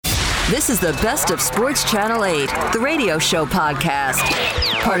This is the best of Sports Channel 8, the radio show podcast.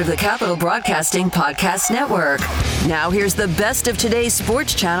 Part of the Capital Broadcasting Podcast Network. Now here's the best of today's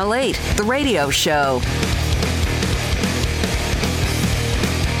Sports Channel 8, the radio show.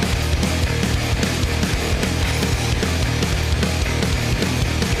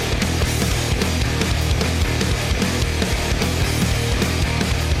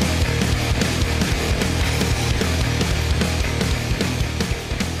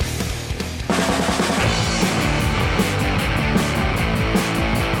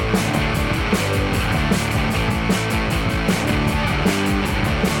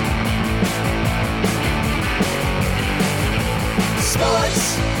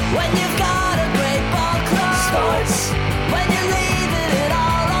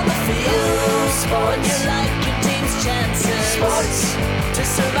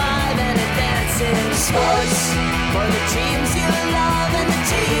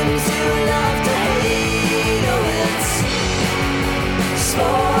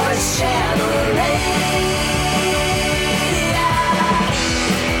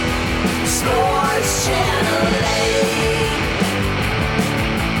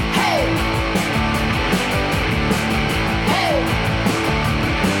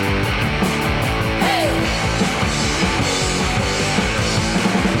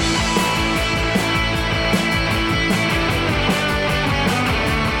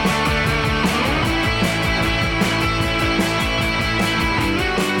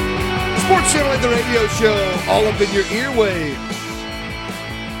 SportsChannel8, the radio show, all up in your earwaves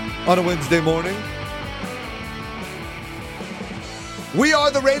on a Wednesday morning. We are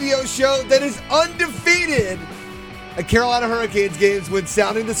the radio show that is undefeated at Carolina Hurricanes games when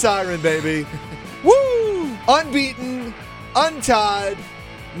sounding the siren, baby. Woo! Unbeaten, untied,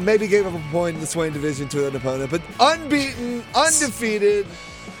 maybe gave up a point in the Swain division to an opponent, but unbeaten, undefeated.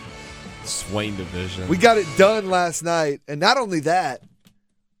 Swain division. We got it done last night, and not only that,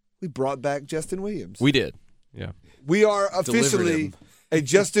 we brought back Justin Williams. We did. Yeah. We are officially a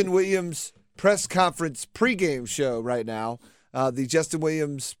Justin Williams press conference pregame show right now. The Justin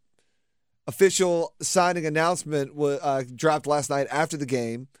Williams official signing announcement dropped last night after the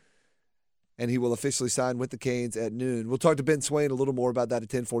game, and he will officially sign with the Canes at noon. We'll talk to Ben Swain a little more about that at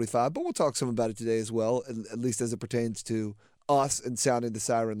 10:45, but we'll talk some about it today as well, at least as it pertains to us and sounding the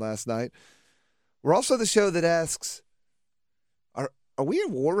siren last night. We're also the show that asks, are we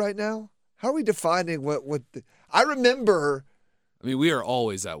in war right now? How are we defining what I remember? I mean, we are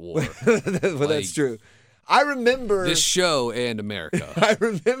always at war. Well, that's true. I remember this show and America. I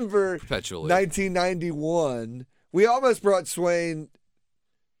remember perpetually 1991. We almost brought Swain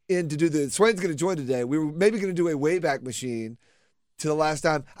in to do Swain's going to join today. We were maybe going to do a Wayback Machine to the last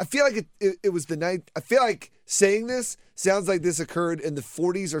time. I feel like it was the night. I feel like saying this sounds like this occurred in the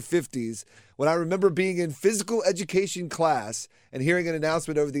 40s or 50s when I remember being in physical education class and hearing an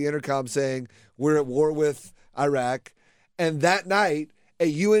announcement over the intercom saying we're at war with Iraq. And that night, a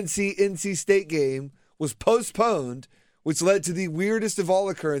UNC-NC State game was postponed, which led to the weirdest of all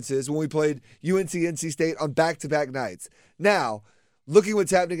occurrences when we played UNC-NC State on back-to-back nights. Now, looking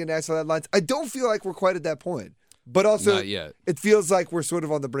what's happening in national headlines, I don't feel like we're quite at that point. But also, not yet. It feels like we're sort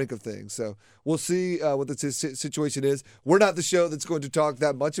of on the brink of things. So we'll see what the situation is. We're not the show that's going to talk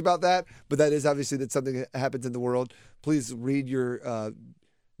that much about that, but that is obviously that something happens in the world. Please read your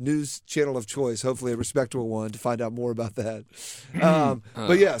news channel of choice, hopefully a respectable one, to find out more about that.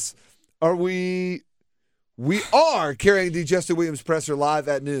 But yes, we are carrying the Justin Williams presser live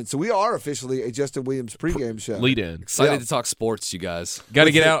at noon. So we are officially a Justin Williams pregame show. Lead in. Excited to talk sports, you guys. Got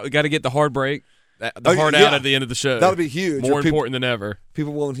to get out. Got to get the hard break. The hard out at the end of the show. That'll be huge. More important than ever.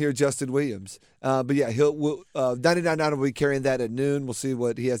 People won't hear Justin Williams. But yeah, 99.9 will be carrying that at noon. We'll see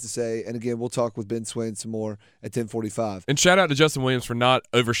what he has to say. And again, we'll talk with Ben Swain some more at 10:45. And shout out to Justin Williams for not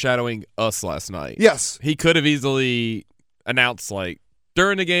overshadowing us last night. Yes. He could have easily announced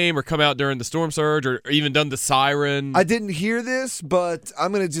during the game or come out during the storm surge or even done the siren. I didn't hear this, but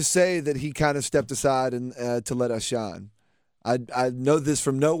I'm going to just say that he kind of stepped aside and to let us shine. I know this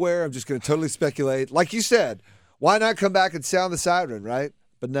from nowhere. I'm just going to totally speculate. Like you said, why not come back and sound the siren, right?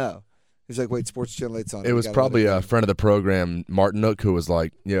 But no. He's like, wait, Sports Channel 8's on. It was probably a friend of the program, Martin Nook, who was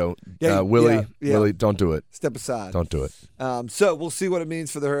like, Willie, don't do it. Step aside. Don't do it. So we'll see what it means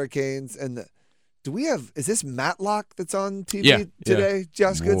for the Hurricanes. And is this Matlock that's on TV today,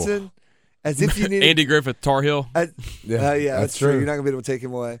 Josh Goodson? As if you need Andy Griffith, Tar Heel. That's true. You're not going to be able to take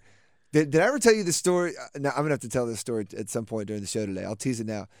him away. Did I ever tell you the story? No, I'm going to have to tell this story at some point during the show today. I'll tease it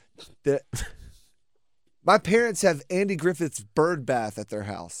now. My parents have Andy Griffith's bird bath at their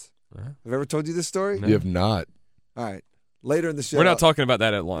house. Have I ever told you this story? No. You have not. All right. Later in the show, We're not talking about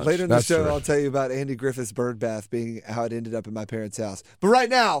that at lunch. Later in the That's show, true. I'll tell you about Andy Griffith's bird bath being how it ended up in my parents' house. But right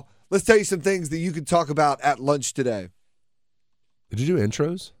now, let's tell you some things that you can talk about at lunch today. Did you do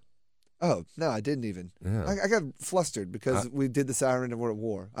intros? Oh, no, I didn't even. Yeah. I got flustered because we did the siren and we're at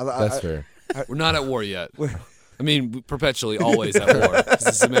war. That's fair. We're not at war yet. I mean, we perpetually always at war. This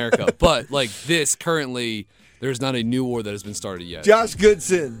is America. But like this, currently, there's not a new war that has been started yet. Josh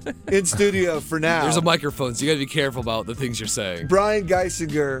Goodson in studio for now. There's a microphone, so you got to be careful about the things you're saying. Brian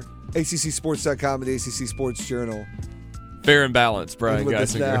Geisinger, ACCSports.com and the ACC Sports Journal. Fair and balanced, Brian with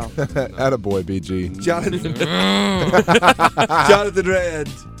us now. Geisinger. Attaboy, BG. Jonathan Rand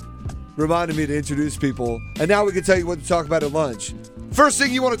reminded me to introduce people. And now we can tell you what to talk about at lunch. First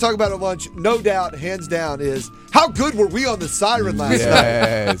thing you want to talk about at lunch, no doubt, hands down, is how good were we on the siren last night?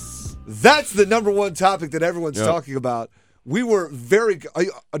 Yes. That's the number one topic that everyone's talking about. We were very good.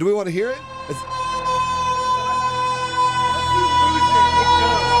 Do we want to hear it?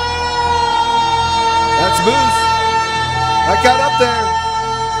 That's Moose. That got up there.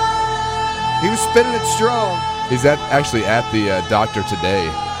 He was spinning it strong. He's actually at the doctor today.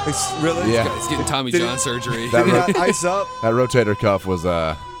 It's really? Yeah. He's getting Tommy John surgery. Did he not ice up? That rotator cuff was,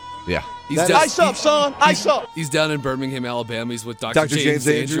 yeah. He's That down, is- Ice up, son. Ice up. He's down in Birmingham, Alabama. He's with Dr. James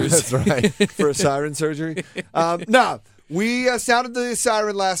Andrews. That's right. For a siren surgery. No, we sounded the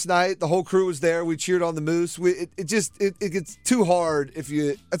siren last night. The whole crew was there. We cheered on the Moose. It gets too hard if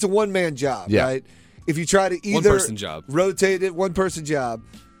you. That's a one-man job, Yeah. right? If you try to either One-person job. rotate it, one-person job.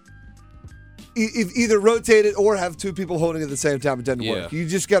 If either rotate it or have two people holding it at the same time, it doesn't work. You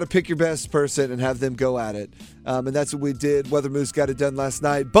just got to pick your best person and have them go at it. And that's what we did. Weather Moose got it done last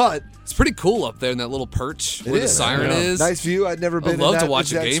night. But It's pretty cool up there in that little perch where the is. siren Yeah. is. nice view. I'd never been I'd love in that to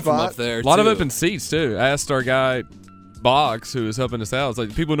watch a exact game spot. from up there. A lot of too. open seats, too. I asked our guy, Boggs, who was helping us out. I was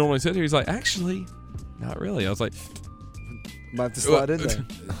like, people normally sit here. He's like, actually, not really. I was like, Might have to slide in there.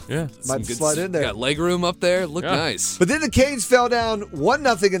 yeah. Might have to slide in there. Got leg room up there. Look Yeah. nice. But then the Canes fell down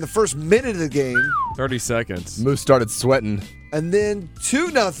 1-0 in the first minute of the game, 30 seconds. Moose started sweating. and then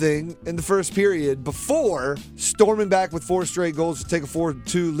 2-0 in the first period before storming back with 4 straight goals to take a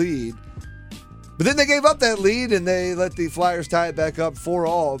 4-2 lead. But then they gave up that lead, and they let the Flyers tie it back up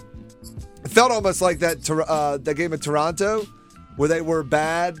 4-4. It felt almost like that game of Toronto, where they were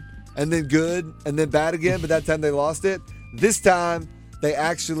bad and then good and then bad again, but that time they lost it. This time, they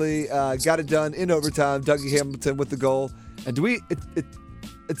actually got it done in overtime. Dougie Hamilton with the goal. And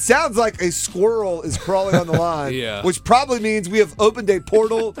it sounds like a squirrel is crawling on the line, Yeah. which probably means we have opened a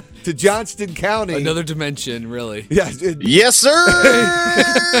portal to Johnston County. Another dimension, really. Yeah, Yes, sir.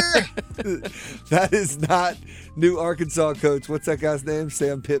 that is not new Arkansas coach. What's that guy's name?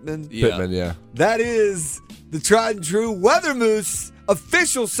 Sam Pittman? Yeah. Pittman, yeah. That is the tried and true Weather Moose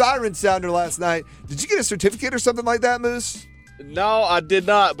official siren sounder last night. Did you get a certificate or something like that, Moose? No, I did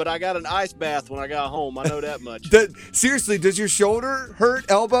not, but I got an ice bath when I got home. I know that much. Seriously, does your shoulder hurt?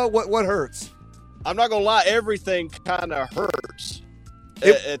 Elbow? What hurts? I'm not gonna lie, everything kind of hurts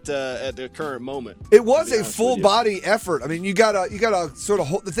at the current moment. It was To be a honest full with you. body effort. I mean, you gotta sort of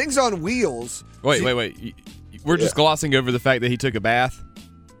hold the thing's on wheels. Wait. We're just glossing over the fact that he took a bath.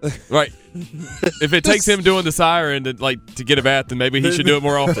 Right. If it takes him doing the siren to get a bath, then maybe he should do it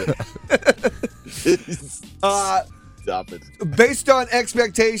more often. Stop it. Based on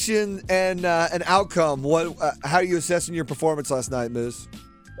expectation and an outcome, how are you assessing your performance last night, Moose?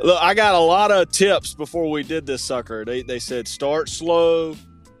 Look, I got a lot of tips before we did this sucker. They said start slow,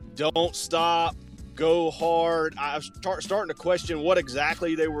 don't stop, go hard. I was starting to question what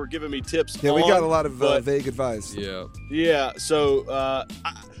exactly they were giving me tips Yeah, on. we got a lot of but- vague advice. Yeah. Yeah, so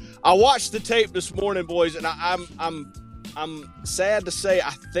I watched the tape this morning, boys, and I'm sad to say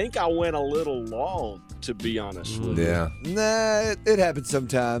I think I went a little long, to be honest with you. Yeah. Nah, it happens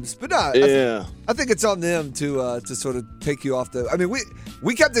sometimes, but no. Yeah. I think it's on them to sort of take you off the. I mean,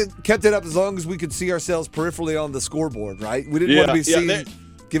 we kept it up as long as we could see ourselves peripherally on the scoreboard, right? We didn't want to be seen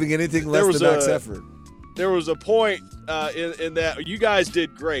giving anything less than max effort. There was a point in that you guys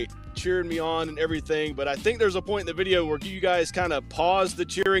did great, cheering me on and everything, but I think there's a point in the video where you guys kind of paused the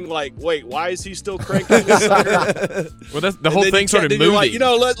cheering, like, wait, why is he still cranking this sucker? Well, the whole thing started moving. moving.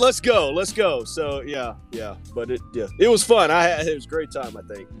 Like, let's go. So yeah, but it was fun. It was a great time, I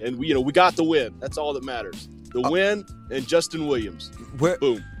think, and we got the win. That's all that matters. The win and Justin Williams.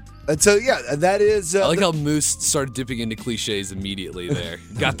 Boom. And so and that is. I like how Moose started dipping into cliches immediately there.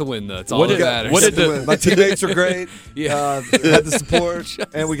 Got the win, though. That's all that matters. what did my teammates were great. Yeah. Had the support,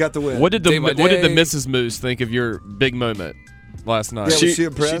 and we got the win. What did the Day by day. Mrs. Moose think of your big moment last night? Yeah, was she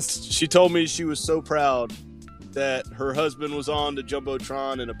impressed? She told me she was so proud that her husband was on the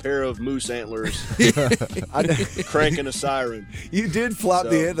Jumbotron in a pair of moose antlers cranking a siren. You did flop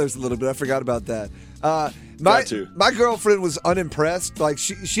the antlers a little bit. I forgot about that. My girlfriend was unimpressed. Like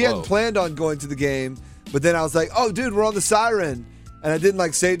she hadn't planned on going to the game, but then I was like, "Oh, dude, we're on the siren," and I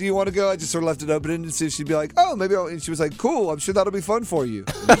didn't say, "Do you want to go?" I just sort of left it open and see if she'd be like, "Oh, maybe." And she was like, "Cool. I'm sure that'll be fun for you."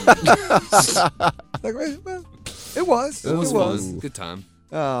 Like, well, it was. It was fun. Good time.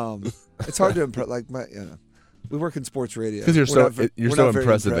 It's hard to impress. We work in sports radio because you're so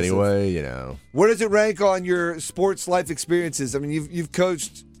impressive anyway. Where does it rank on your sports life experiences? I mean, you've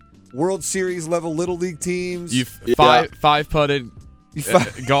coached World Series level little league teams. You've five putted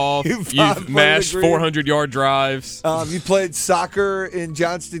golf. You've mashed 400-yard drives. You played soccer in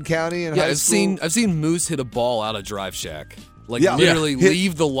Johnston County in high school. I've seen Moose hit a ball out of Drive Shack. Literally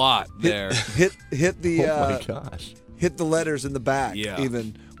leave the lot there. Hit the. Oh my gosh. Hit the letters in the back. Yeah.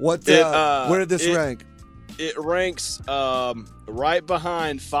 Even what? Where did this rank? It ranks right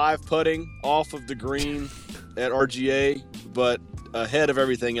behind 5 putting off of the green at RGA, but ahead of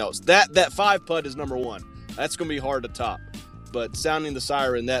everything else. That 5 putt is number 1. That's going to be hard to top. But sounding the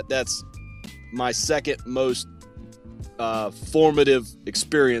siren, that's my second most formative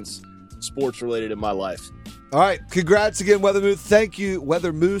experience sports related in my life. All right, congrats again, Weather Moose. Thank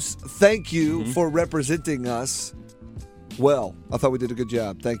you for representing us well. I thought we did a good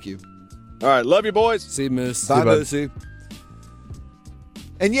job. Thank you. All right, love you, boys. See you, Moose. Bye, Moosey.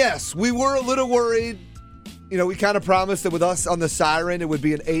 And yes, we were a little worried. We kind of promised that with us on the siren, it would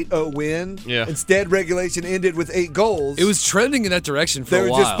be an 8-0 win. Yeah. Instead, regulation ended with 8 goals. It was trending in that direction for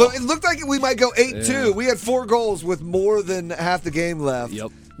a while. But it looked like we might go 8-2. Yeah. We had 4 goals with more than half the game left.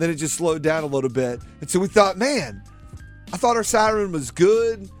 Yep. Then it just slowed down a little bit. And so we thought, man, I thought our siren was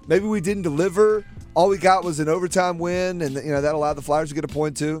good. Maybe we didn't deliver. All we got was an overtime win, and that allowed the Flyers to get a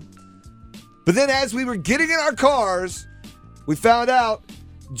point too. But then as we were getting in our cars, we found out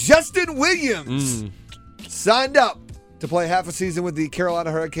Justin Williams signed up to play half a season with the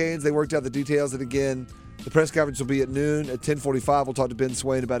Carolina Hurricanes. They worked out the details, and again, the press conference will be at noon. At 10:45, we'll talk to Ben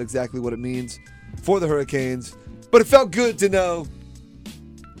Swain about exactly what it means for the Hurricanes. But it felt good to know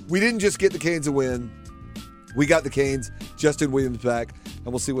we didn't just get the Canes a win. We got the Canes, Justin Williams back, and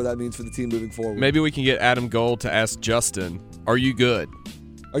we'll see what that means for the team moving forward. Maybe we can get Adam Gold to ask Justin, are you good?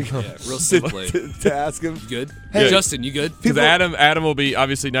 Real simply. to ask him. Good? Hey, Justin, you good? Because Adam will be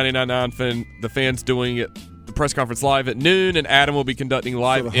obviously 99.9 the fans doing it, the press conference live at noon, and Adam will be conducting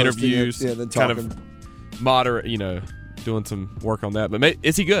live interviews. Then kind of moderate, doing some work on that. But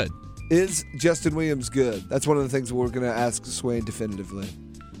is he good? Is Justin Williams good? That's one of the things we're going to ask Swain definitively.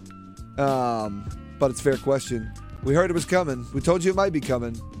 But it's a fair question. We heard it was coming. We told you it might be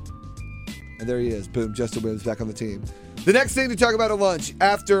coming. And there he is. Boom, Justin Williams back on the team. The next thing to talk about at lunch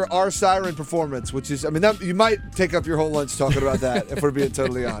after our siren performance, which is, you might take up your whole lunch talking about that if we're being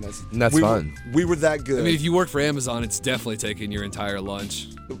totally honest. And that's fine. We were that good. If you work for Amazon, it's definitely taking your entire lunch.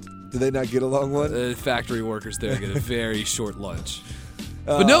 Do they not get a long one? The factory workers there get a very short lunch.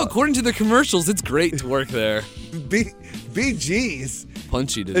 But no, according to the commercials, it's great to work there. BG's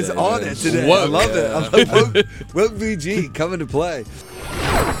punchy today. Is on it today. Woke. I love it. I love Woke BG coming to play.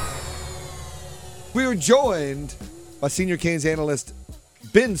 We were joined by senior Canes analyst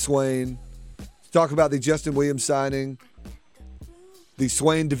Ben Swain to talk about the Justin Williams signing, the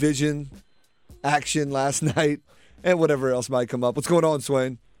Swain division action last night, and whatever else might come up. What's going on,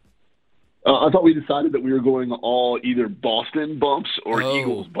 Swain? I thought we decided that we were going all either Boston bumps or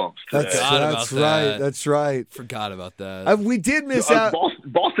Eagles bumps today. That's right. Forgot about that. We did miss out.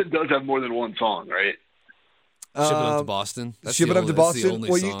 Boston does have more than one song, right? Ship It Up to Boston. Ship It Up to Boston.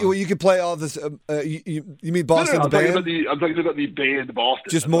 You could play all this. You mean Boston no, the band? I'm talking about the band Boston.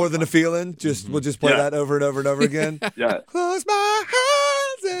 Just more than a feeling. We'll just play that over and over and over again. Yeah. Close my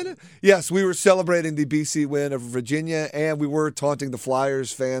eyes. Yes, we were celebrating the BC win over Virginia, and we were taunting the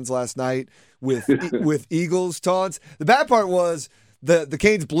Flyers fans last night with Eagles taunts. The bad part was the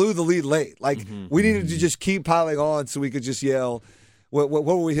Canes blew the lead late. We needed to just keep piling on so we could just yell. What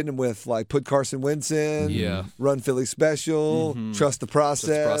were we hitting them with? Put Carson Wentz in, run Philly special, trust the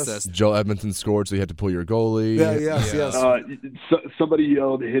process. Joel Edmonton scored, so you had to pull your goalie. Yes. Somebody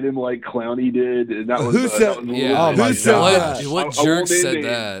yelled, hit him like Clowney did. And that was, who said that? What jerk said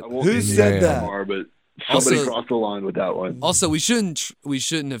that? Who said that? But somebody crossed the line with that one. Also, we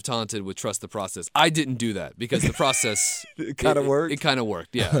shouldn't have taunted with trust the process. I didn't do that because the process it kind of worked. It kind of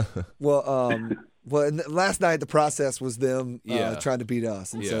worked, yeah. Well, and last night the process was them trying to beat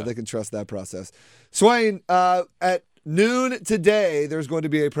us, and so they can trust that process. Swain, at noon today, there's going to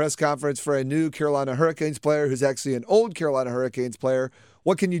be a press conference for a new Carolina Hurricanes player who's actually an old Carolina Hurricanes player.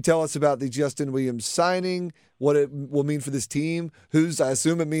 what can you tell us about the Justin Williams signing? What it will mean for this team? I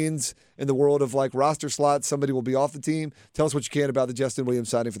assume it means in the world of like roster slots, somebody will be off the team. Tell us what you can about the Justin Williams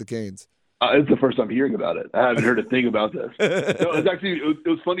signing for the Canes. It's the first time hearing about it. I haven't heard a thing about this. No, it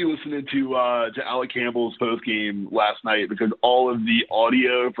was funny listening to Alec Campbell's post game last night because all of the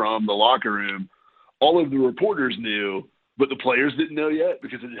audio from the locker room, all of the reporters knew, but the players didn't know yet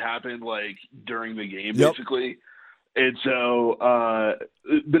because it had happened like during the game, basically. And so,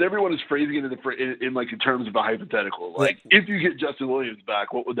 but everyone is phrasing it in terms of a hypothetical. Like, if you get Justin Williams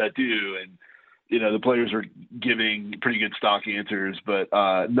back, what would that do? And the players are giving pretty good stock answers, but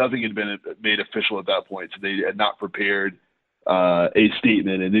nothing had been made official at that point, so they had not prepared a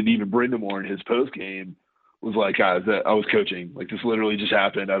statement. And then even Brindamore in his post game was like, "Guys, I was coaching. Like, this literally just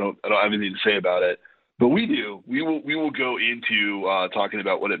happened. I don't have anything to say about it." But we do. We will go into talking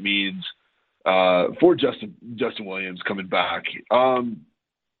about what it means for Justin Williams coming back.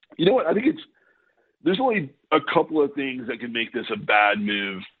 You know what? I think there's only a couple of things that can make this a bad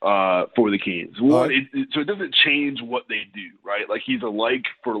move for the Canes. One, so it doesn't change what they do, right? Like, he's a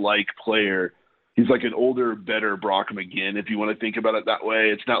like-for-like player. He's like an older, better Brock McGinn, if you want to think about it that way.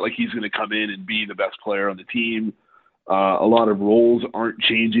 It's not like he's going to come in and be the best player on the team. A lot of roles aren't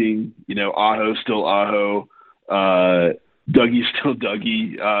changing. Aho's still Aho. Dougie's still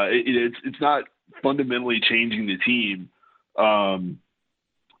Dougie. It's not fundamentally changing the team.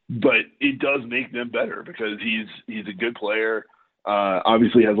 But it does make them better because he's a good player.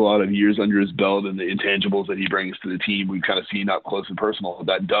 Obviously has a lot of years under his belt, and the intangibles that he brings to the team, we've kind of seen up close and personal what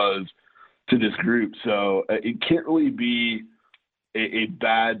that does to this group. So it can't really be a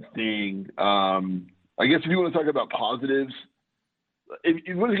bad thing. I guess if you want to talk about positives, if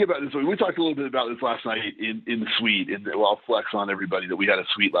you want to think about it this way, we talked a little bit about this last night in the suite, and I'll flex on everybody that we had a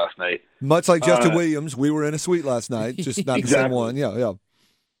suite last night. Much like Justin Williams, we were in a suite last night, just not exactly. the same one. Yeah.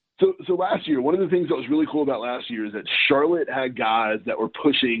 So last year, one of the things that was really cool about last year is that Charlotte had guys that were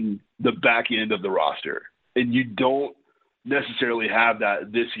pushing the back end of the roster, and you don't necessarily have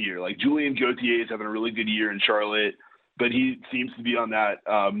that this year. Like, Julian Gauthier is having a really good year in Charlotte, but he seems to be on that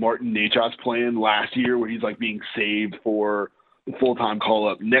Martin Nachos plan last year where he's like being saved for the full-time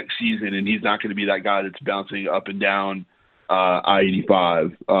call-up next season, and he's not going to be that guy that's bouncing up and down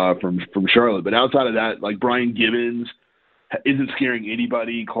I-85 from Charlotte. But outside of that, like, Brian Gibbons isn't scaring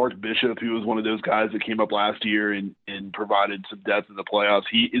anybody. Clark Bishop, who was one of those guys that came up last year and provided some depth in the playoffs,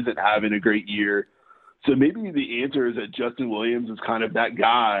 he isn't having a great year. So maybe the answer is that Justin Williams is kind of that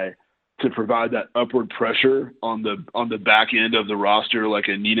guy to provide that upward pressure on the back end of the roster, like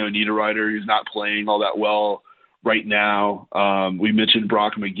a Nino Niederreiter who's not playing all that well right now. We mentioned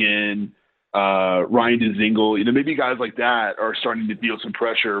Brock McGinn, Ryan DeZingle. Maybe guys like that are starting to feel some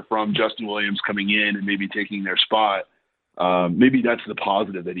pressure from Justin Williams coming in and maybe taking their spot. Maybe that's the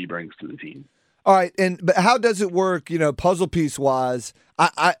positive that he brings to the team. All right, but how does it work, puzzle piece wise?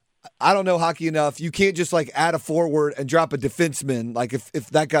 I don't know hockey enough. You can't just like add a forward and drop a defenseman. Like if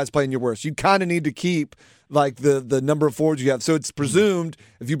that guy's playing your worst, you kind of need to keep like the number of forwards you have. So it's presumed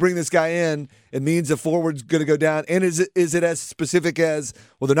if you bring this guy in, it means the forward's going to go down. And is it as specific as,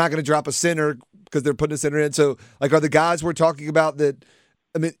 well, they're not going to drop a center because they're putting a center in. So like, are the guys we're talking about that?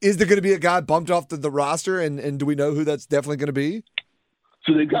 I mean, is there going to be a guy bumped off the roster, and do we know who that's definitely going to be?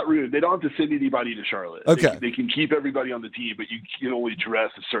 So they've got room. They don't have to send anybody to Charlotte. Okay. They can keep everybody on the team, but you can only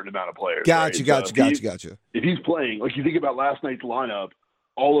dress a certain amount of players. Gotcha. If he's playing, like you think about last night's lineup,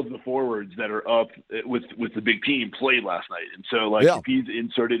 all of the forwards that are up with the big team played last night. And so, if he's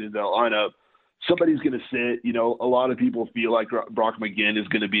inserted into the lineup, somebody's going to sit. A lot of people feel like Brock McGinn is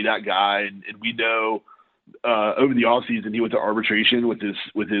going to be that guy. And we know over the offseason he went to arbitration with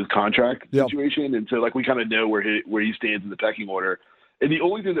his contract situation. And so, we kind of know where he stands in the pecking order. And the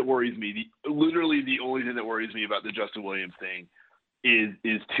only thing that worries me, literally the only thing that worries me about the Justin Williams thing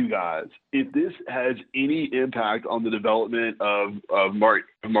is two guys. If this has any impact on the development of Marty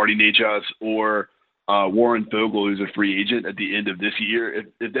Nachos or Warren Fogle, who's a free agent at the end of this year,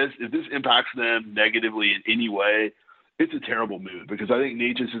 if this impacts them negatively in any way, it's a terrible move because I think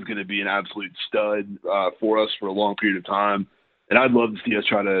Nachos is going to be an absolute stud for us for a long period of time. And I'd love to see us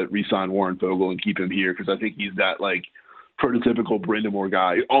try to re-sign Warren Fogle and keep him here because I think he's that prototypical Brindamore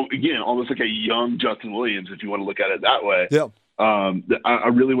guy. Again, almost like a young Justin Williams, if you want to look at it that way. Yeah. I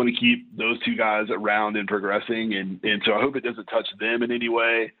really want to keep those two guys around and progressing, and so I hope it doesn't touch them in any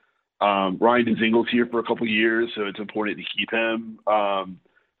way. Ryan DeZingle's here for a couple of years, so it's important to keep him.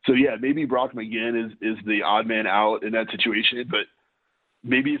 Maybe Brock McGinn is the odd man out in that situation, but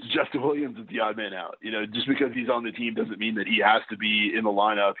maybe it's Justin Williams that's the odd man out. Just because he's on the team doesn't mean that he has to be in the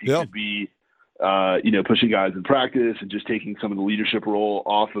lineup. He could be pushing guys in practice and just taking some of the leadership role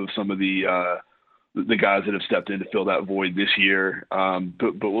off of some of the guys that have stepped in to fill that void this year.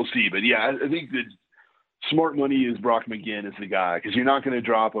 But we'll see. But yeah, I think that smart money is Brock McGinn as the guy, because you're not going to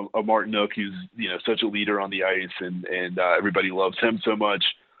drop a Martin Nook who's such a leader on the ice and everybody loves him so much.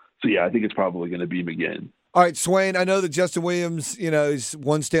 So yeah, I think it's probably going to be McGinn. All right, Swain, I know that Justin Williams, he's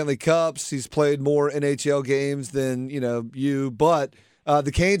won Stanley Cups. He's played more NHL games than, you. But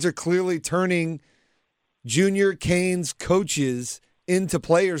the Canes are clearly turning junior Canes coaches into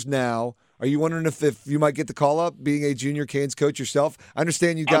players now. Are you wondering if you might get the call-up being a junior Canes coach yourself? I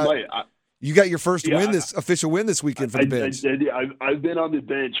understand you got your first official win this weekend for the bench. I've been on the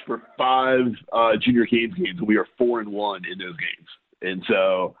bench for 5 junior Canes games, and we are 4-1 in those games. And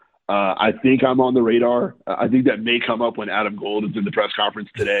so I think I'm on the radar. I think that may come up when Adam Gold is in the press conference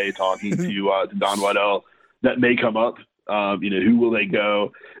today talking to Don Waddell. That may come up. Who will they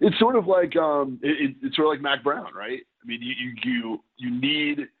go? It's sort of like it's sort of like Mac Brown, right? I mean, you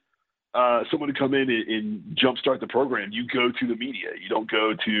need someone to come in and jumpstart the program. You go to the media. You don't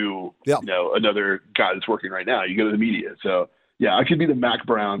go to another guy that's working right now. You go to the media. So yeah, I could be the Mac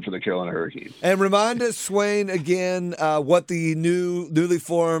Brown for the Carolina Hurricanes. And remind us, Swain, again, what the newly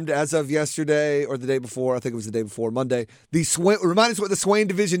formed as of yesterday or the day before. I think it was the day before, Monday. Remind us what the Swain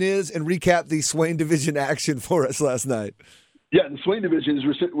division is and recap the Swain division action for us last night. Yeah, the Swain division is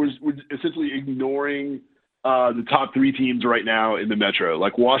we're essentially ignoring the top 3 teams right now in the Metro.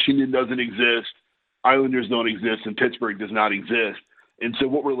 Like Washington doesn't exist, Islanders don't exist, and Pittsburgh does not exist. And so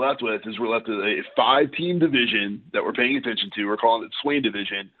what we're left with is a 5-team division that we're paying attention to. We're calling it Swain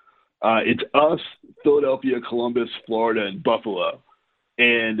division. It's us, Philadelphia, Columbus, Florida, and Buffalo.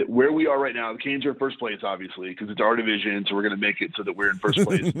 And where we are right now, the Canes are in first place, obviously, because it's our division, so we're going to make it so that we're in first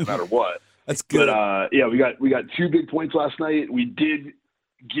place no matter what. That's good. But we got 2 big points last night. We did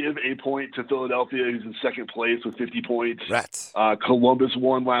give a point to Philadelphia, who's in second place with 50 points. Rats. Columbus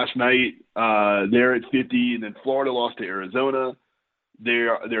won last night. They're at 50, and then Florida lost to Arizona.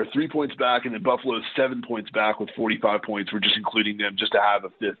 They're 3 points back, and then Buffalo's 7 points back with 45 points. We're just including them just to have a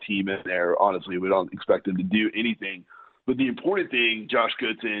 5th team in there. Honestly, we don't expect them to do anything. But the important thing, Josh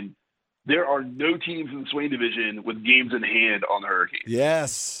Goodson, there are no teams in the Swain division with games in hand on the Hurricanes.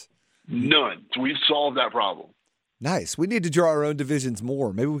 Yes. None. So we've solved that problem. Nice. We need to draw our own divisions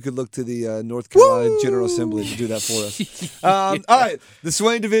more. Maybe we could look to the North Carolina General Assembly to do that for us. All right. The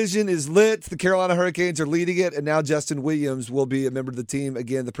Swain division is lit. The Carolina Hurricanes are leading it, and now Justin Williams will be a member of the team.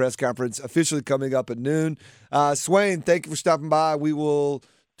 Again, the press conference officially coming up at noon. Swain, thank you for stopping by. We will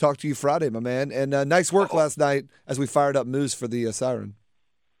talk to you Friday, my man. And nice work last night as we fired up Moose for the siren.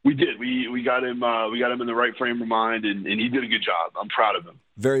 We did. We got him. We got him in the right frame of mind, and he did a good job. I'm proud of him.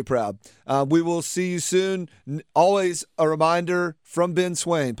 Very proud. We will see you soon. Always a reminder from Ben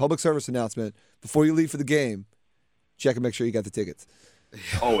Swain, public service announcement. Before you leave for the game, check and make sure you got the tickets.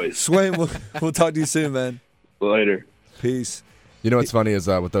 Always. Swain, we'll talk to you soon, man. Later. Peace. You know what's funny is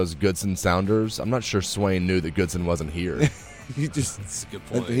with those Goodson Sounders, I'm not sure Swain knew that Goodson wasn't here. That's a good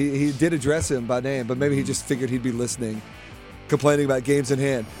point. He did address him by name, but maybe he just figured he'd be listening, complaining about games in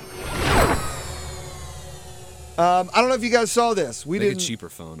hand. I don't know if you guys saw this. We didn't. A cheaper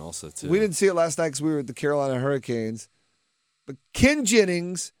phone also too. We didn't see it last night because we were at the Carolina Hurricanes. But Ken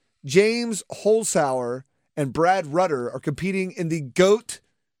Jennings, James Holzhauer, and Brad Rutter are competing in the GOAT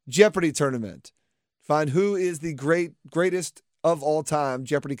Jeopardy tournament. Find who is the greatest of all time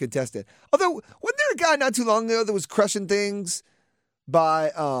Jeopardy contestant. Although, wasn't there a guy not too long ago that was crushing things by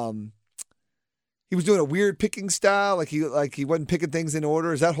he was doing a weird picking style, like he wasn't picking things in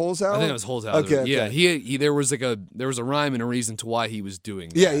order. Is that Holzhauer? I think it was Holzhauer. Okay. Yeah, he there was a rhyme and a reason to why he was doing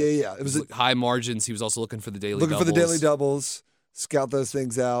that. Yeah. It was high margins. He was also looking for the daily doubles, scout those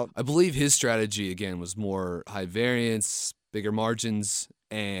things out. I believe his strategy again was more high variance, bigger margins,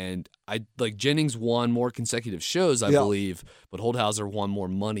 and Jennings won more consecutive shows, I believe, but Holzhauer won more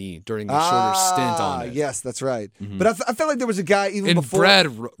money during a shorter stint on it. Yes, that's right. Mm-hmm. But I felt like there was a guy even and before. Brad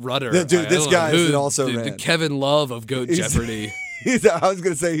Rutter. Dude, this guy is also the Kevin Love of GOAT Jeopardy. I was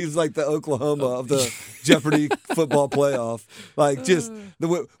going to say he's like the Oklahoma of the Jeopardy football playoff.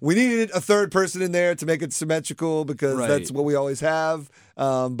 We needed a third person in there to make it symmetrical because that's what we always have.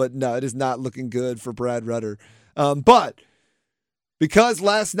 But no, it is not looking good for Brad Rutter. But because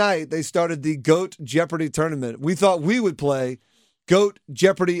last night they started the GOAT Jeopardy tournament, we thought we would play GOAT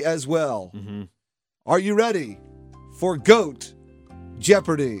Jeopardy as well. Mm-hmm. Are you ready for GOAT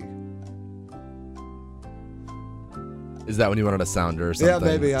Jeopardy? Is that when you wanted a sounder or something? Yeah,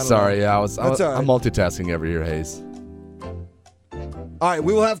 maybe. I don't Sorry, know. yeah, I'm multitasking over here, Hayes. All right,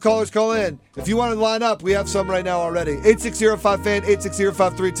 we will have callers call in. If you want to line up, we have some right now already. 860-5FAN,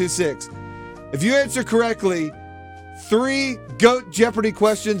 860-5326. If you answer correctly 3 GOAT Jeopardy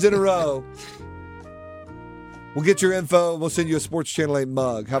questions in a row, we'll get your info and we'll send you a Sports Channel 8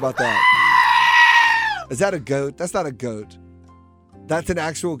 mug. How about that? Is that a goat? That's not a goat. That's an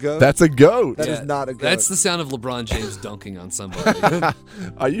actual goat? That's a goat. That is not a goat. That's the sound of LeBron James dunking on somebody.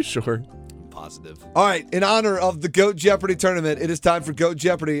 Are you sure? Positive. All right, in honor of the GOAT Jeopardy tournament, it is time for GOAT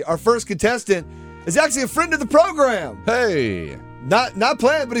Jeopardy. Our first contestant is actually a friend of the program. Hey. Not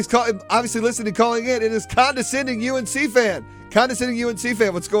planned, but he's obviously listening, calling in. It is Condescending UNC fan. Condescending UNC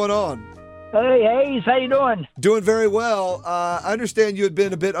fan, what's going on? Hey, Hayes, how you doing? Doing very well. I understand you had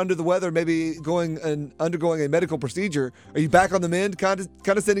been a bit under the weather, maybe undergoing a medical procedure. Are you back on the mend,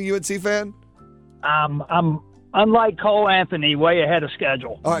 Condescending UNC fan? I'm unlike Cole Anthony, way ahead of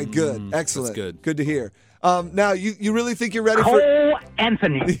schedule. All right, good. Excellent. That's good. Good to hear. Now, you really think you're ready Cole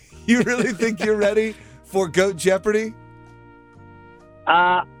Anthony. You really think you're ready for GOAT Jeopardy?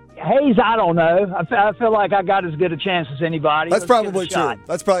 Hayes, I don't know. I feel like I got as good a chance as anybody. That's Let's give it probably a true. shot.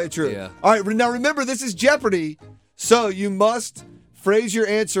 That's probably true. Yeah. All right, now remember, this is Jeopardy, so you must phrase your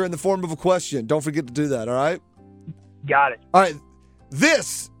answer in the form of a question. Don't forget to do that, all right? Got it. All right,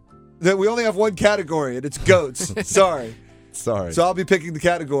 that we only have one category, and it's goats. Sorry. Sorry. So I'll be picking the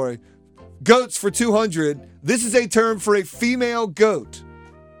category. Goats for 200. This is a term for a female goat.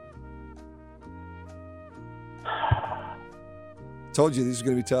 Told you these are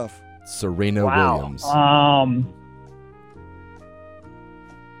going to be tough. Serena Wow. Williams.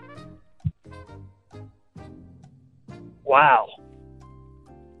 Wow.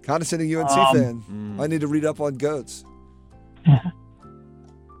 Condescending UNC fan. I need to read up on goats.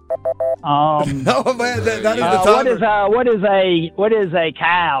 Oh man, that is the timer. What is a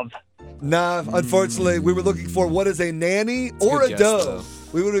calf? Nah, unfortunately, we were looking for what is a nanny or a good guess, doe. though.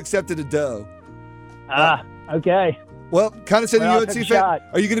 We would have accepted a doe. Okay. Well, Condescending Well, I'll UNC take a fan, shot.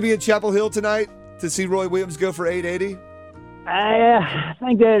 are you going to be in Chapel Hill tonight to see Roy Williams go for 880? I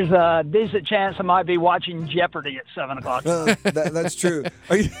think there's a decent chance I might be watching Jeopardy at 7 o'clock. That's true.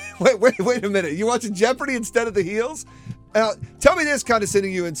 Are you? Wait a minute. You watching Jeopardy instead of the Heels? Tell me this,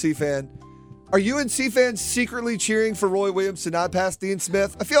 Condescending UNC fan. Are UNC fans secretly cheering for Roy Williams to not pass Dean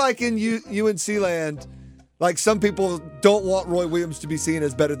Smith? I feel like in UNC land, like some people don't want Roy Williams to be seen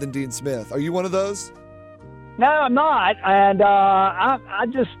as better than Dean Smith. Are you one of those? No, I'm not, and I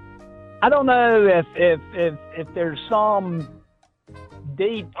don't know if there's some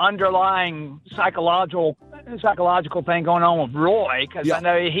deep underlying psychological thing going on with Roy, because I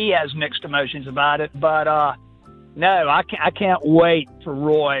know he has mixed emotions about it. But no, I can't wait for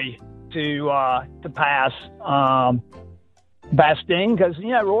Roy to pass Dean, because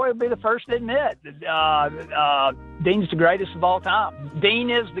Roy will be the first to admit Dean's the greatest of all time.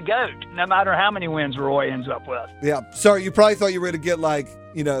 Dean is the GOAT, no matter how many wins Roy ends up with. Yeah. Sorry, you probably thought you were going to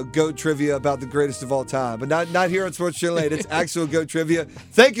get GOAT trivia about the greatest of all time, but not here on Sports Channel 8. It's actual GOAT trivia.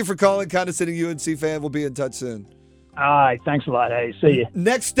 Thank you for calling, Condescending UNC fan. We'll be in touch soon. All right. Thanks a lot. Hey, see you.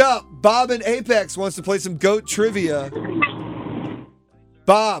 Next up, Bob in Apex wants to play some GOAT trivia.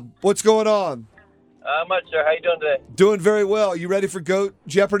 Bob, what's going on? Much, sir. How you doing today? Doing very well. You ready for GOAT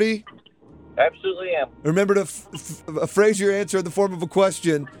Jeopardy? Absolutely am. Remember to phrase your answer in the form of a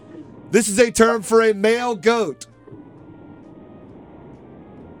question. This is a term for a male goat.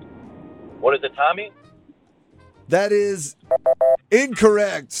 What is it, Tommy? That is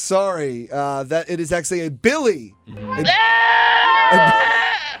incorrect. Sorry. That it is actually a billy. We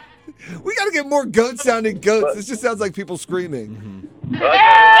got to get more goat-sounding goats. This just sounds like people screaming.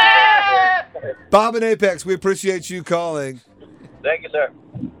 Bob in Apex, we appreciate you calling. Thank you, sir.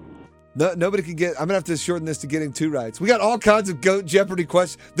 No, nobody can get. I'm gonna have to shorten this to getting 2 rights. We got all kinds of GOAT Jeopardy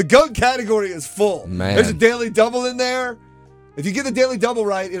questions. The GOAT category is full. Man. There's a daily double in there. If you get the daily double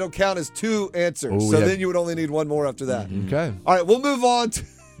right, it'll count as 2 answers. Ooh, so yeah. then you would only need 1 more after that. Okay. All right, we'll move on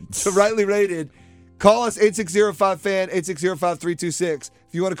to Rightly Rated. Call us 860-5FAN, 860-5326.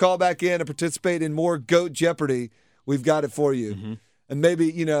 If you want to call back in and participate in more GOAT Jeopardy, we've got it for you. And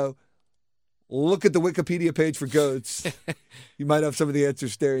maybe, look at the Wikipedia page for goats. You might have some of the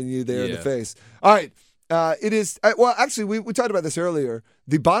answers staring you there in the face. All right. It is, well, actually, we talked about this earlier.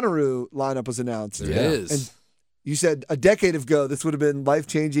 The Bonnaroo lineup was announced. It is. And you said a decade ago this would have been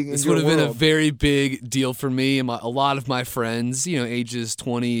life-changing in your This would have world. been a very big deal for me and a lot of my friends, ages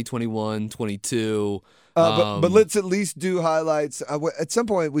 20, 21, 22. But let's at least do highlights. At some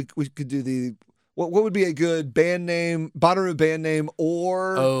point, we could do the what would be a good band name, Bonnaroo band name,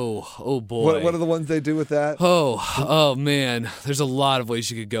 or oh boy, what are the ones they do with that? Oh man, there's a lot of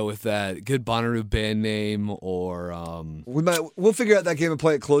ways you could go with that. Good Bonnaroo band name, or we'll figure out that game and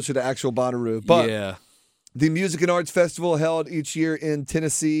play it closer to actual Bonnaroo. But yeah. The Music and Arts Festival held each year in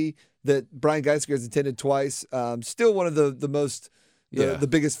Tennessee. that Brian Geisker has attended twice. Still one of the most. The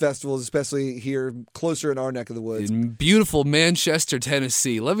biggest festivals, especially here closer in our neck of the woods. In beautiful Manchester,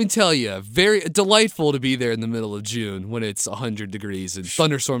 Tennessee. Let me tell you, very delightful to be there in the middle of June when it's 100 degrees and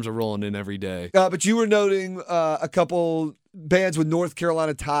thunderstorms are rolling in every day. But you were noting a couple bands with North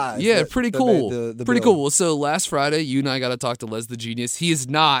Carolina ties. Yeah, pretty cool. Pretty cool. So last Friday, you and I got to talk to Les the Genius. He is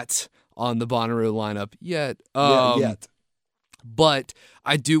not on the Bonnaroo lineup yet. Yet. But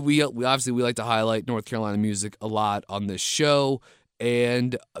I do. We obviously like to highlight North Carolina music a lot on this show.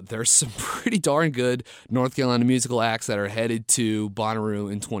 And there's some pretty darn good North Carolina musical acts that are headed to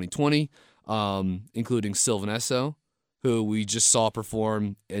Bonnaroo in 2020, including Sylvan Esso, who we just saw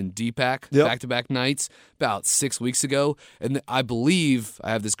perform in DPAC back-to-back nights about 6 weeks ago. And I believe,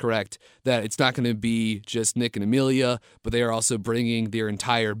 I have this correct, that it's not going to be just Nick and Amelia, but they are also bringing their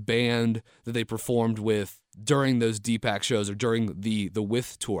entire band that they performed with during those DPAC shows or during the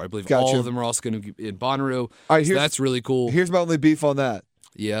With tour. I believe all of them are also going to be in Bonnaroo. All right, so that's really cool. Here's my only beef on that.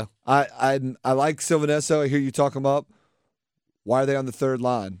 Yeah. I like Sylvan Esso. I hear you talk them up. Why are they on the third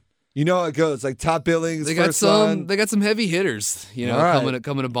line? You know how it goes. Like top billings, they first line. They got some heavy hitters, coming to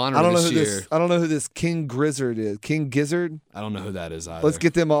Bonnaroo year. I don't know who this King Gizzard is. King Gizzard? I don't know who that is either. Let's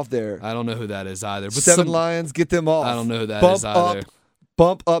get them off there. I don't know who that is either. But Seven Lions, get them off. I don't know who that is either.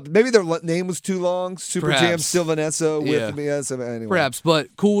 Bump up. Maybe their name was too long. Super Jam Sylvan Esso with me. Anyway. Perhaps,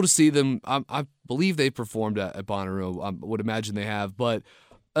 but cool to see them. I believe they performed at Bonnaroo. I would imagine they have. But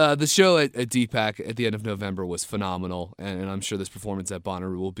the show at DPAC at the end of November was phenomenal, and I'm sure this performance at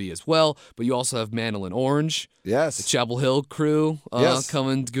Bonnaroo will be as well. But you also have Mandolin Orange. Yes. The Chapel Hill crew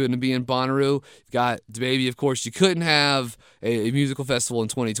going to be in Bonnaroo. You've got DaBaby, of course. You couldn't have a musical festival in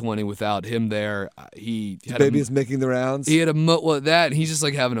 2020 without him there. DaBaby is making the rounds. He had and he's just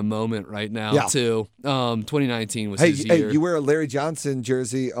like having a moment right now too. 2019 was his year. Hey, you wear a Larry Johnson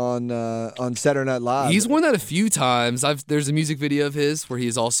jersey on Saturday Night Live. He's worn that a few times. There's a music video of his where he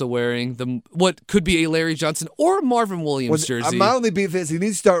is also wearing what could be a Larry Johnson or a Marvin Williams jersey. My only beef is he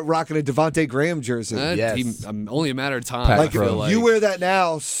needs to start rocking a Devontae Graham jersey. Only a matter of time. You wear that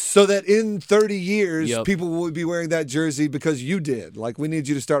now so that in 30 years people will be wearing that jersey because you did. Like, we need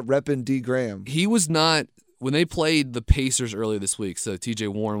you to start repping D. Graham. He was not. When they played the Pacers earlier this week, so TJ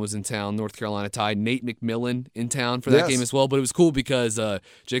Warren was in town, North Carolina tied, Nate McMillan in town for that game as well. But it was cool because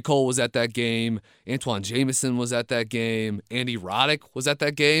J. Cole was at that game, Antoine Jameson was at that game, Andy Roddick was at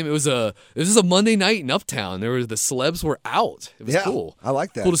that game. It was a Monday night in Uptown. The celebs were out. It was cool. I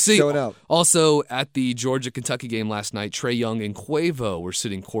like that. Cool to see. Showing up. Also at the Georgia-Kentucky game last night, Trae Young and Quavo were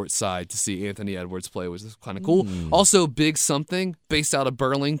sitting courtside to see Anthony Edwards play, which was kind of cool. Also, Big Something, based out of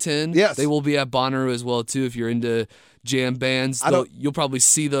Burlington. Yes. They will be at Bonnaroo as well too. If you're into jam bands, you'll probably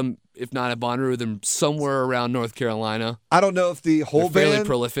see them, if not at Bonnaroo, them somewhere around North Carolina. I don't know if the whole They're fairly band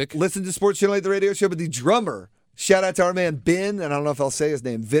prolific. Listen to Sports Channel 8, the radio show, but the drummer, shout out to our man Ben, and I don't know if I'll say his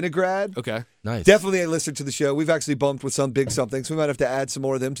name, Vinograd. Okay. Nice. Definitely a listener to the show. We've actually bumped with some Big Somethings. We might have to add some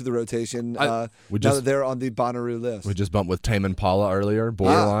more of them to the rotation now that they're on the Bonnaroo list. We just bumped with Tame Impala earlier,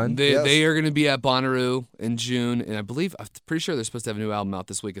 Borderline. They are going to be at Bonnaroo in June, and I'm pretty sure they're supposed to have a new album out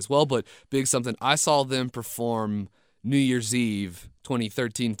this week as well, but Big Something. I saw them perform New Year's Eve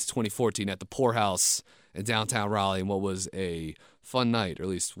 2013 to 2014 at the Poorhouse in downtown Raleigh, and what was a fun night, or at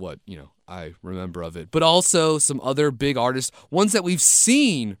least what I remember of it. But also some other big artists, ones that we've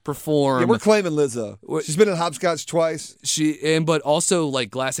seen perform. Yeah, we're claiming Lizzo. She's been at Hopscotch twice. But also like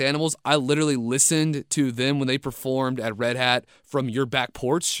Glass Animals. I literally listened to them when they performed at Red Hat from Your Back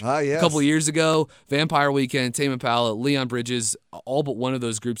Porch a couple of years ago. Vampire Weekend, Tame Impala, Leon Bridges, all but one of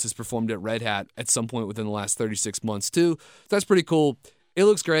those groups has performed at Red Hat at some point within the last 36 months too. So that's pretty cool. It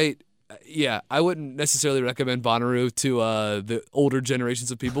looks great. Yeah, I wouldn't necessarily recommend Bonnaroo to the older generations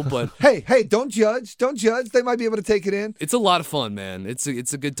of people, but hey, don't judge. Don't judge. They might be able to take it in. It's a lot of fun, man. It's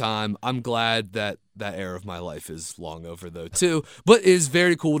a good time. I'm glad that era of my life is long over, though, too. But it is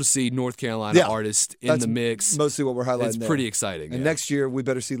very cool to see North Carolina artists in the mix. Mostly what we're highlighting. It's pretty exciting. And next year, we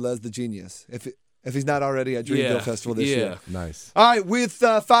better see Les the Genius. If he's not already at Dreamville Festival this year. Nice. All right, with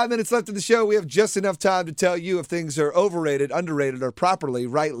 5 minutes left in the show, we have just enough time to tell you if things are overrated, underrated, or properly,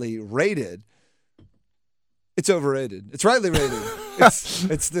 rightly rated. It's overrated. It's rightly rated.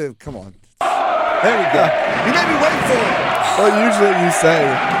 Come on. There we go. You made me wait for it. Well, usually you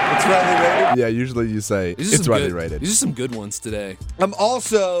say it's rightly rated. Yeah, usually you say it's rightly rated. These are some good ones today. I'm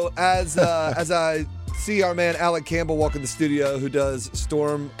also, as I see our man Alec Campbell walk in the studio, who does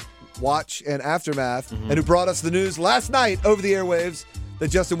Storm Watch and Aftermath, and who brought us the news last night over the airwaves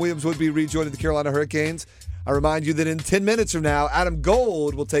that Justin Williams would be rejoining the Carolina Hurricanes. I remind you that in 10 minutes from now, Adam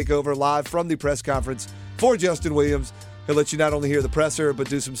Gold will take over live from the press conference for Justin Williams. He'll let you not only hear the presser, but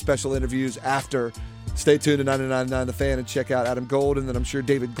do some special interviews after. Stay tuned to 99.9 The Fan and check out Adam Gold, and then I'm sure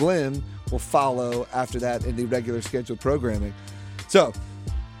David Glenn will follow after that in the regular scheduled programming. So,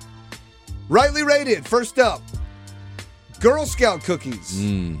 rightly rated, first up, Girl Scout cookies.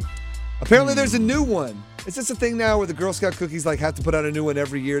 Apparently there's a new one. Is this a thing now where the Girl Scout cookies have to put out a new one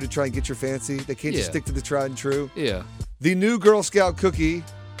every year to try and get your fancy? They can't just stick to the tried and true? Yeah. The new Girl Scout cookie,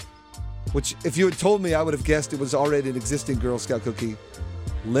 which if you had told me, I would have guessed it was already an existing Girl Scout cookie.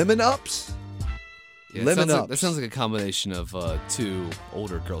 Lemon Ups? Yeah, Lemon Ups. That sounds like a combination of two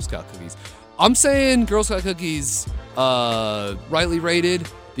older Girl Scout cookies. I'm saying Girl Scout cookies, rightly rated.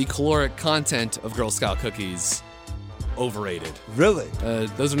 The caloric content of Girl Scout cookies, overrated. Really?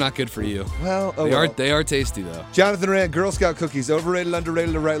 Those are not good for you. Well, They are tasty though. Jonathan Rand, Girl Scout cookies, overrated,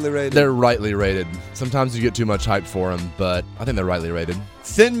 underrated, or rightly rated? They're rightly rated. Sometimes you get too much hype for them, but I think they're rightly rated.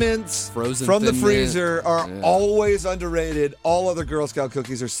 Thin Mints Frozen from the Thin freezer Mint. are always underrated. All other Girl Scout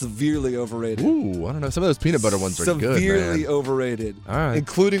cookies are severely overrated. Ooh, I don't know. Some of those peanut butter ones are good, man. Severely overrated. All right.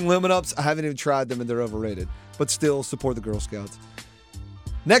 Including Lemon Ups. I haven't even tried them, and they're overrated. But still, support the Girl Scouts.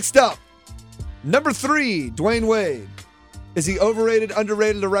 Next up, number 3, Dwayne Wade. Is he overrated,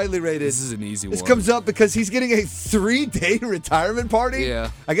 underrated, or rightly rated? This is an easy one. This comes up because he's getting a 3-day retirement party.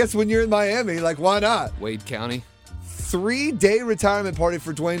 Yeah. I guess when you're in Miami, why not? Wade County. 3-day retirement party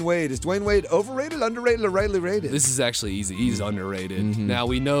for Dwayne Wade. Is Dwayne Wade overrated, underrated, or rightly rated? This is actually easy. He's underrated. Now,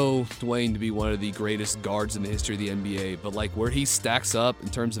 we know Dwayne to be one of the greatest guards in the history of the NBA, but where he stacks up in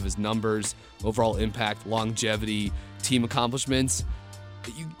terms of his numbers, overall impact, longevity, team accomplishments,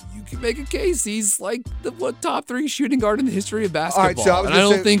 you can make a case he's the top 3 shooting guard in the history of basketball. All right,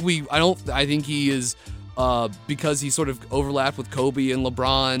 so I think he is because he sort of overlapped with Kobe and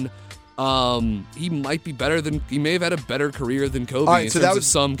LeBron. He might be better than he may have had a better career than Kobe in terms of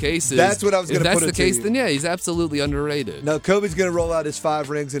some cases. That's what I was going to put it to. If that's the case, then yeah, he's absolutely underrated. No, Kobe's going to roll out his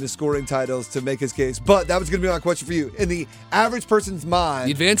 5 rings and his scoring titles to make his case. But that was going to be my question for you. In the average person's mind,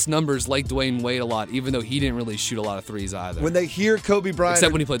 the advanced numbers like Dwayne Wade a lot, even though he didn't really shoot a lot of threes either. When they hear Kobe Bryant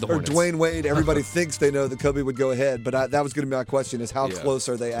Except when he played the or Hornets. Dwayne Wade, everybody thinks they know that Kobe would go ahead. But that was going to be my question: is how close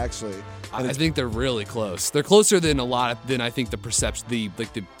are they actually? I think they're really close. They're closer than I think the perception, the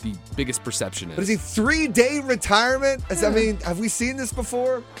biggest perception is. But is he 3-day retirement? I mean, have we seen this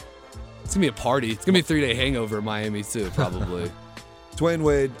before? It's gonna be a party. It's gonna be a 3-day hangover in Miami too, probably. Dwayne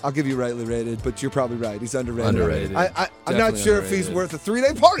Wade, I'll give you rightly rated, but you're probably right. He's underrated. Underrated. I'm not sure if he's worth a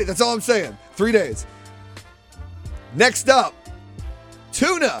 3-day party. That's all I'm saying. 3 days. Next up,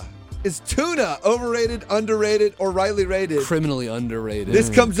 tuna. Is tuna overrated, underrated, or rightly rated? Criminally underrated.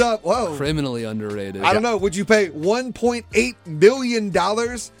 This comes up. Whoa. Criminally underrated. I don't know. Would you pay $1.8 million?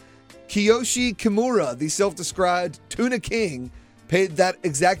 Kiyoshi Kimura, the self-described tuna king, paid that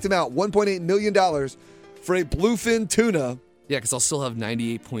exact amount, $1.8 million, for a bluefin tuna. Yeah, because I'll still have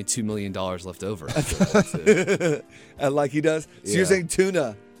 $98.2 million left over. And like he does. So you're saying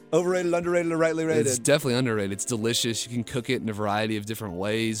tuna, overrated, underrated, or rightly rated? It's definitely underrated. It's delicious. You can cook it in a variety of different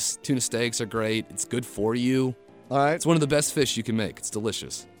ways. Tuna steaks are great. It's good for you. All right. It's one of the best fish you can make. It's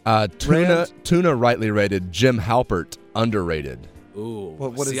delicious. Tuna rightly rated. Jim Halpert underrated. Ooh.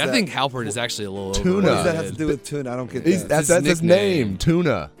 What is that? I think Halpert is actually a little Tuna. What does that overrated. have to do with tuna? I don't get that. That's his name.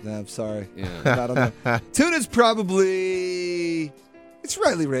 Tuna. No, I'm sorry. Yeah. I don't know. Tuna's probably... It's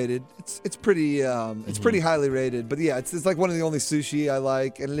rightly rated. It's pretty pretty highly rated. But yeah, it's like one of the only sushi I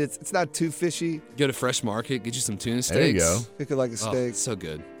like, and it's not too fishy. Go to Fresh Market, get you some tuna steaks. There you go. Cook it like a steak. So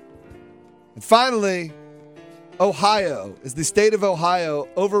good. And finally, Ohio. Is the state of Ohio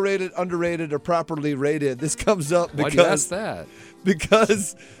overrated, underrated, or properly rated? This comes up because... Why do you ask that?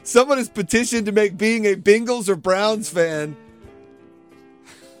 Because someone has petitioned to make being a Bengals or Browns fan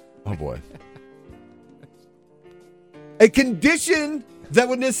Oh, boy. a condition that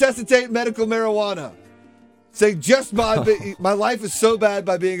would necessitate medical marijuana. Say just my life is so bad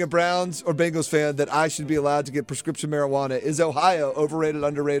by being a Browns or Bengals fan that I should be allowed to get prescription marijuana. Is Ohio overrated,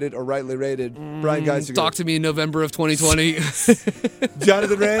 underrated, or rightly rated? Brian Geisinger. Talk to me in November of 2020.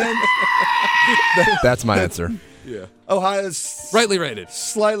 Jonathan Rand. That's my answer. Yeah. Ohio's rightly rated.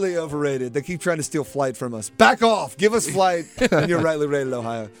 Slightly overrated. They keep trying to steal flight from us. Back off. Give us flight. And you're rightly rated,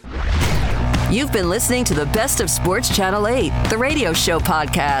 Ohio. You've been listening to the Best of Sports Channel 8, the radio show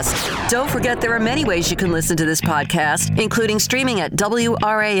podcast. Don't forget there are many ways you can listen to this podcast, including streaming at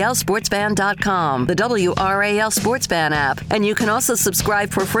WRALSportsFan.com, the WRAL Sports Fan app, and you can also subscribe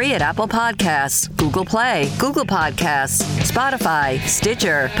for free at Apple Podcasts, Google Play, Google Podcasts, Spotify,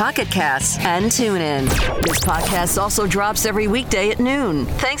 Stitcher, Pocket Casts, and TuneIn. This podcast also drops every weekday at noon.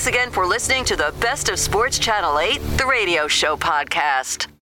 Thanks again for listening to the Best of Sports Channel 8, the radio show podcast.